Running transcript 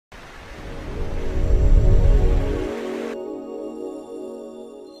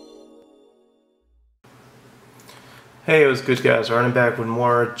Hey, what's good, guys? Running back with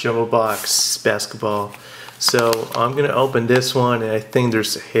more Jumbo Box basketball. So I'm gonna open this one, and I think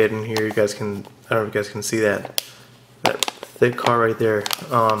there's a hit in here. I don't know if you guys can see that thick card right there.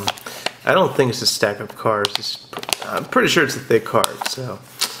 I don't think it's a stack of cards. I'm pretty sure it's a thick card. So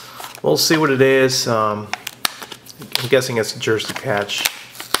we'll see what it is. I'm guessing it's a jersey patch.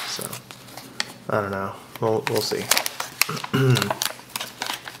 So I don't know. We'll see.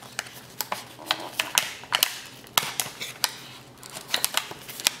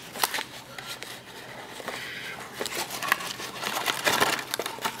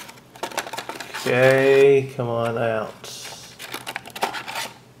 Okay, come on out.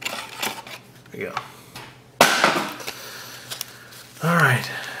 There we go.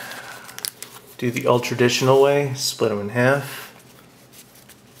 Alright. Do the old traditional way, split them in half.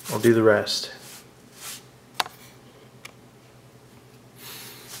 I'll do the rest.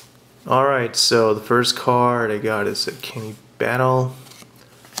 Alright, so the first card I got is a Kenny Battle.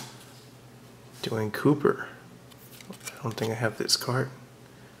 Dwayne Cooper. I don't think I have this card.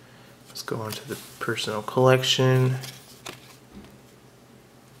 Let's go on to the personal collection.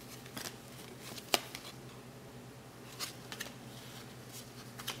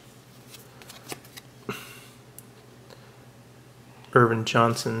 Irvin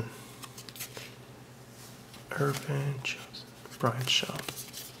Johnson. Brian Shaw. I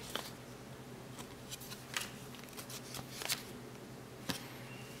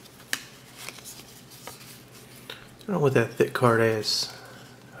don't know what that thick card is.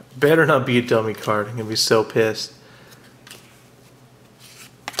 Better not be a dummy card. I'm gonna be so pissed.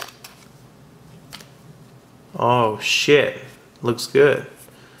 Oh shit. Looks good.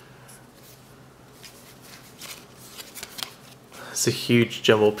 It's a huge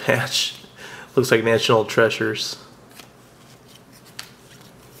jumbo patch. Looks like National Treasures.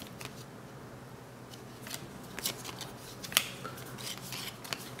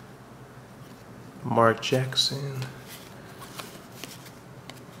 Mark Jackson.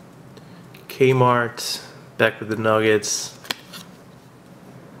 Kmart, back with the Nuggets.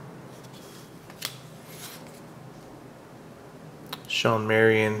 Sean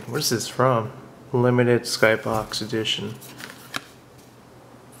Marion. Where's this from? Limited Skybox Edition.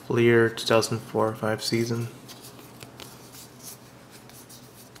 Fleer 2004-05 season.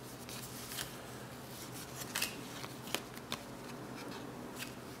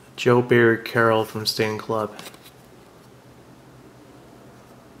 Joe Barry Carroll from Stain Club.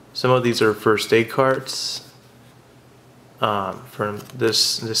 Some of these are first aid cards from this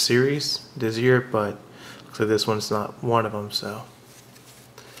series this year, but looks like this one's not one of them. So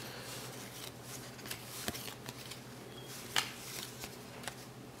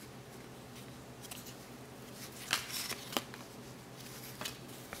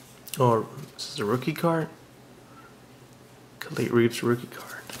oh, this is a rookie card. Khalid Reeves rookie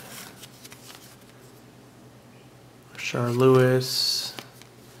card. Rashard Lewis.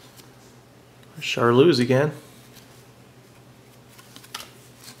 Charluz again.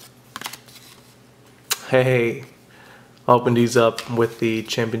 Hey, opened these up with the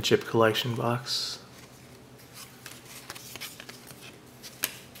championship collection box.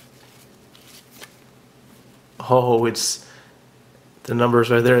 Oh, it's the numbers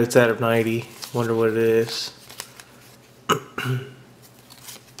right there. It's out of 90. Wonder what it is.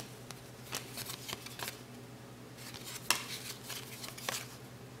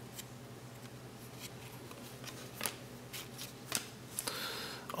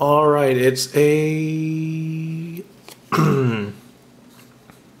 Alright, it's a...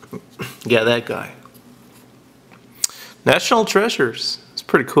 yeah, that guy. National Treasures. It's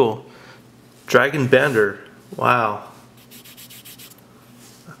pretty cool. Dragon Bender. Wow.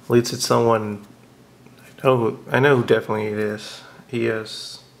 At least it's someone... I know who definitely it is. He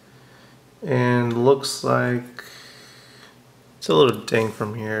is. And looks like... it's a little ding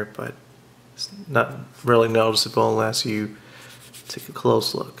from here, but it's not really noticeable unless you take a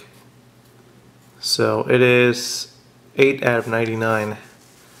close look. So it is 8 out of 99.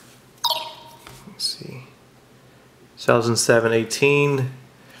 Let's see. 2007-18.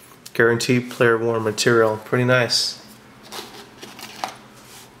 Guaranteed player worn material. Pretty nice.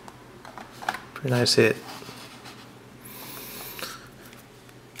 Pretty nice hit.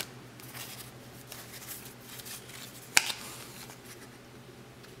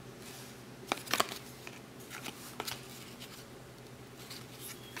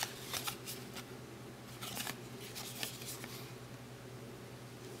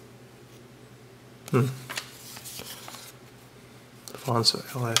 Alonzo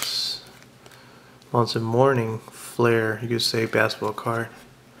Ellis. Alonzo Mourning Flair. You could say basketball card.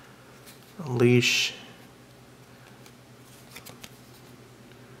 Unleash.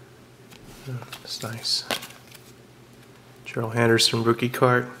 That's nice. Gerald Henderson rookie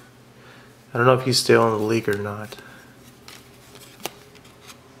card. I don't know if he's still in the league or not.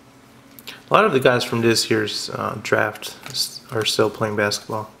 A lot of the guys from this year's draft are still playing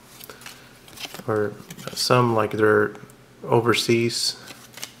basketball. Or some, like, they're overseas.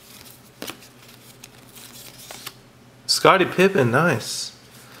 Scottie Pippen, nice.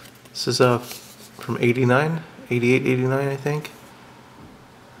 This is from 89, 88, 89, I think.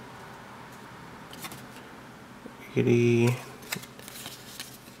 80.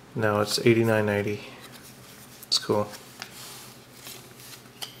 No, it's 89, 90. It's cool.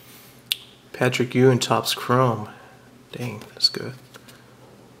 Patrick Ewing tops chrome. Dang, that's good.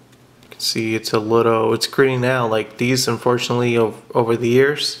 You can see it's it's green now. Like these, unfortunately, over the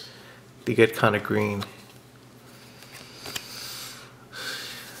years, they get kind of green.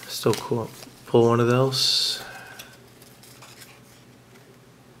 Still cool. Pull one of those.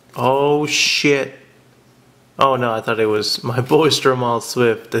 Oh shit. Oh no, I thought it was my boy Jamal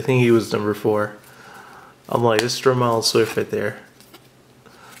Swift. I think he was number 4. I'm like, this is Jamal Swift right there.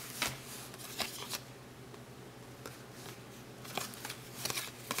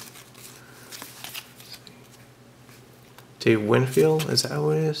 Dave Winfield, is that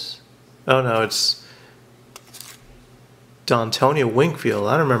what it is? Oh no, it's D'Antonio Wingfield.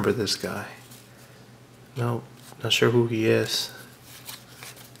 I remember this guy. No, not sure who he is.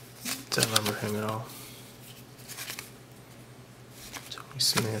 Don't remember him at all. Tony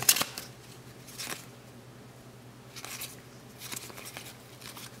Smith.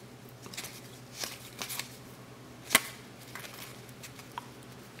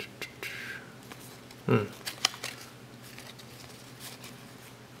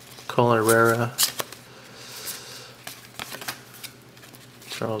 Colin Herrera.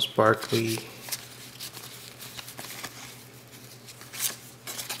 Charles Barkley.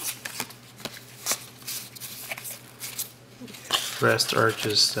 Rest are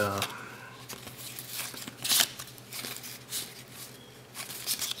just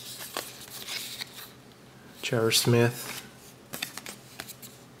J.R. Smith.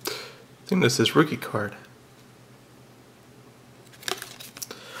 I think this is rookie card.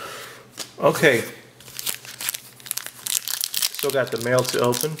 Okay. Still got the mail to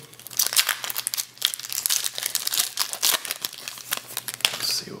open.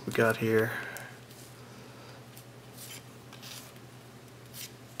 Let's see what we got here.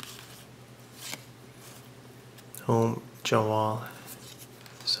 Home John Wall.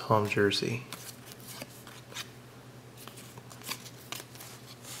 It's a home jersey.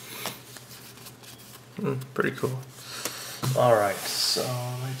 Pretty cool. Alright, so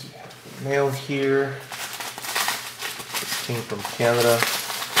I do have the mail here. This came from Canada.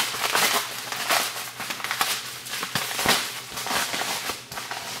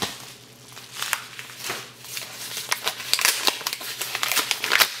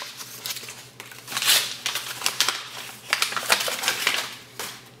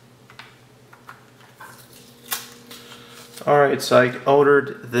 Alright, so I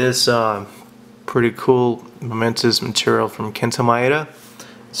ordered this pretty cool momentous material from Kenta Maeda.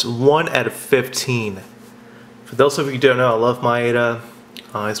 It's 1 out of 15. For those of you who don't know, I love Maeda.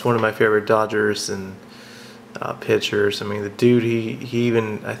 He's one of my favorite Dodgers and pitchers. I mean, the dude, he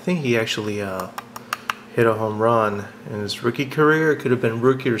even, I think he actually hit a home run in his rookie career. It could have been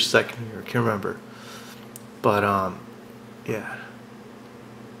rookie or second year, I can't remember. But yeah.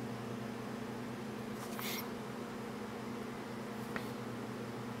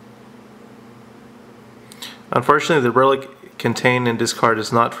 Unfortunately, the relic contained in this card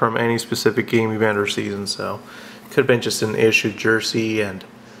is not from any specific game, event, or season, so it could have been just an issued jersey, and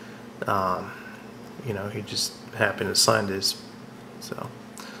you know, he just happened to sign this. So,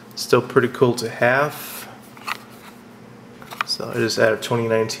 still pretty cool to have. So it is out of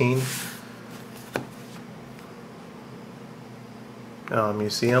 2019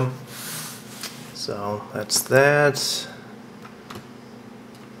 museum. So that's that.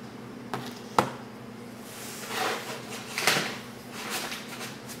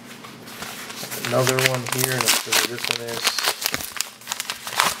 Another one here, and let's see what this one is.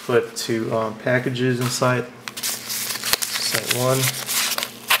 Put 2 packages inside. Set 1.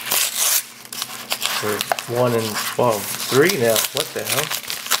 Or 1 and, whoa, 3 now. What the hell?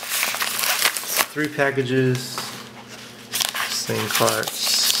 3 packages. Same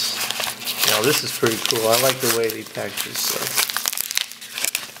cards. Now this is pretty cool. I like the way they package this stuff.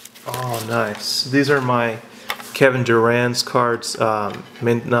 Oh, nice. These are my Kevin Durant's cards,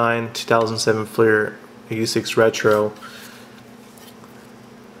 Mint 9, 2007 Fleer 86 Retro.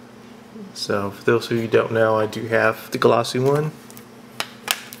 So, for those of you who don't know, I do have the glossy one.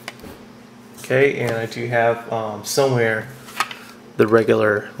 Okay, and I do have somewhere the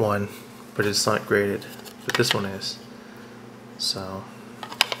regular one, but it's not graded, but this one is. So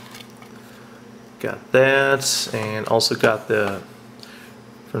got that, and also got the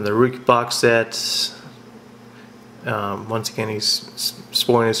from the rookie box set. Once again, he's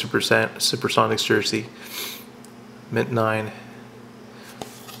sporting a Supersonics jersey, mint 9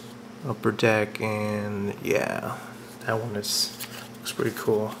 upper deck, and yeah, that one looks pretty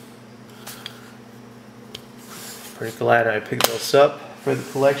cool. Pretty glad I picked those up for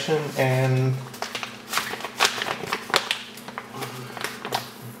the collection. And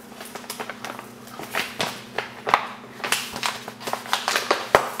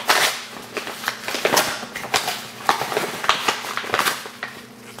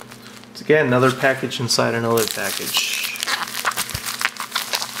it's again another package inside another package.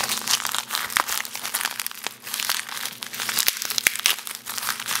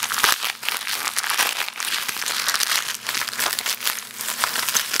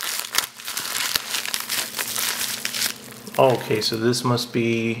 Okay, so this must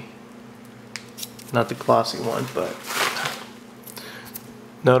be not the glossy one, but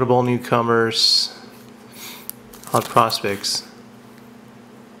notable newcomers, hot prospects.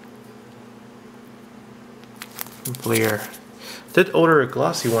 Blair. Did order a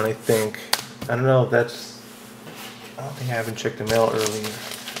glossy one, I think. I don't know if that's. I don't think I haven't checked the mail earlier.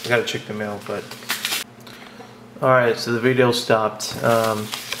 I gotta check the mail, but. Alright, so the video stopped. So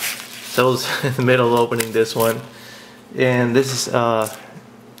I was in the middle of opening this one. And this is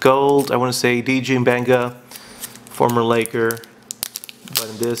gold, I want to say DJ Mbenga, former Laker. But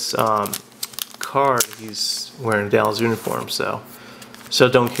in this card, he's wearing a Dallas uniform, so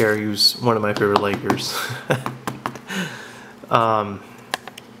don't care. He was one of my favorite Lakers.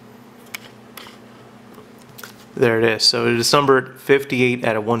 There it is. So it is numbered 58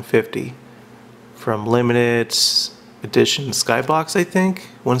 out of 150 from limited edition Skybox, I think.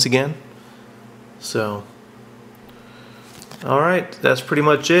 Once again, so. Alright, that's pretty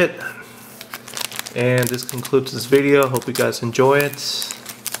much it. And this concludes this video. Hope you guys enjoy it.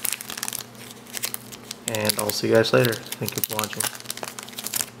 And I'll see you guys later. Thank you for watching.